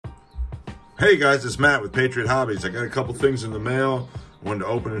Hey guys, it's Matt with Patriot Hobbies. I got a couple things in the mail. I wanted to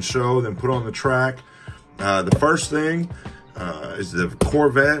open and show, then put on the track. The first thing is the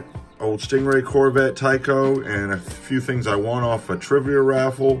Corvette, old Stingray Corvette Tyco, and a few things I won off a trivia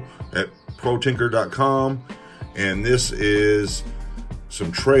raffle at ProTinker.com. And this is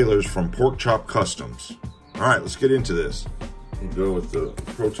some trailers from PorkChop Customs. All right, let's get into this. We'll go with the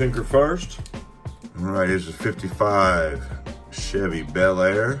Pro Tinker first. All right, here's a 55 Chevy Bel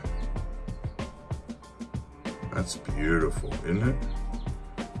Air. That's beautiful, isn't it?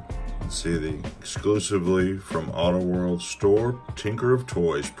 Let's see the exclusively from Auto World store, Tinker of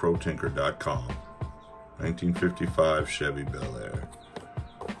Toys, ProTinker.com. 1955 Chevy Bel Air.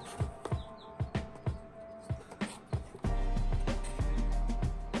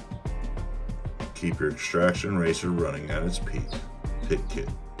 Keep your extraction racer running at its peak. Pit kit.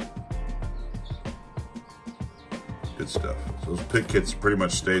 Good stuff. So those pit kits pretty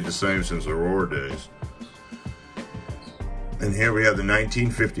much stayed the same since the Aurora days. And here we have the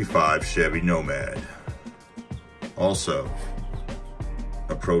 1955 Chevy Nomad. Also,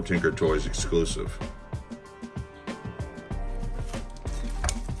 a Pro Tinker Toys exclusive.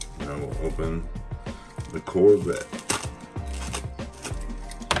 Now we'll open the Corvette.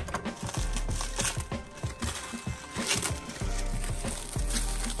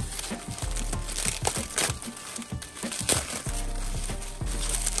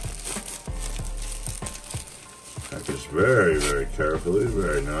 Packaged very, very carefully,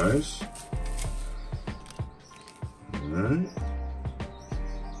 very nice. All right.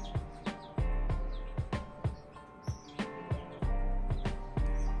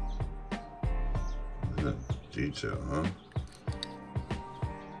 Detail, huh?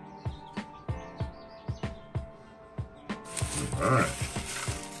 All right.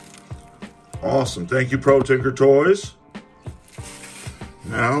 Awesome. Thank you, Pro Tinker Toys.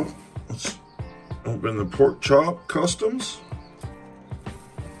 Now, let's open the PorkChop Customs.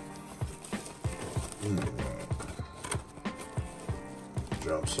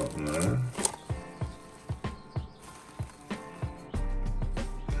 Drop something there.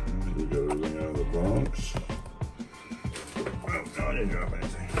 We got everything out of the box. Oh, no, I didn't drop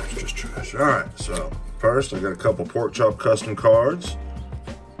anything. It's just trash. All right, so first I got a couple PorkChop custom cards.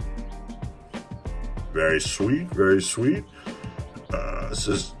 Very sweet, very sweet. This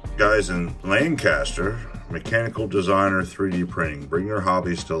is guys in Lancaster, mechanical designer 3D printing. Bring your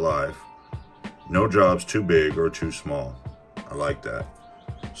hobbies to life. No job's too big or too small. I like that.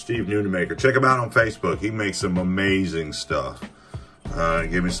 Steve Nunemaker, check him out on Facebook. He makes some amazing stuff.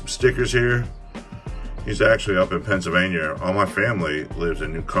 Give me some stickers here. He's actually up in Pennsylvania. All my family lives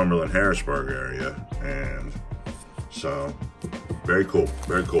in New Cumberland, Harrisburg area. And so, very cool,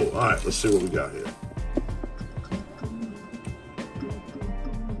 very cool. All right, let's see what we got here.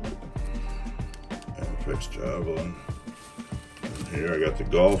 Apex Javelin. And here I got the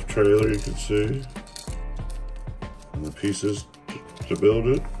golf trailer, you can see. And the pieces to build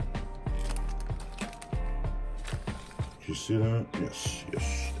it. Can you see that? Yes,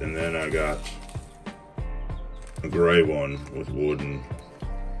 yes. And then I got a gray one with wooden.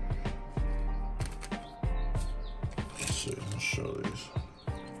 Let's see, I'll show these.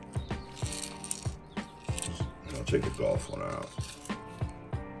 I'll take the golf one out.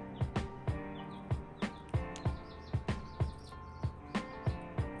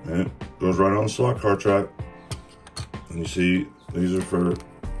 And it goes right on the slot car track. And you see, these are for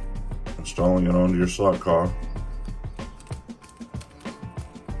installing it onto your slot car.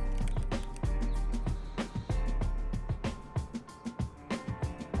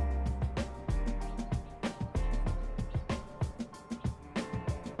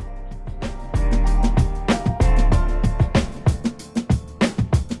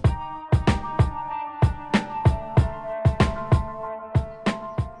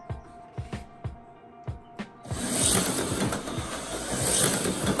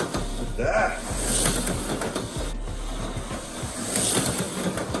 That.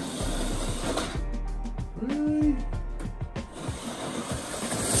 Really?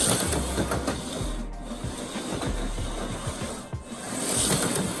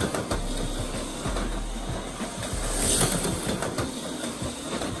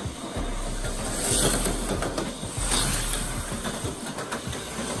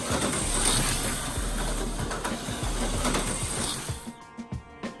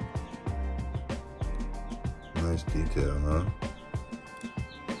 Nice detail, huh?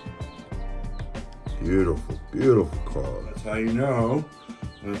 Beautiful, beautiful car. That's how you know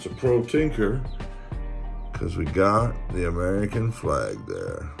that's a Pro Tinker, because we got the American flag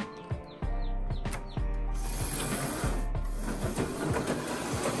there.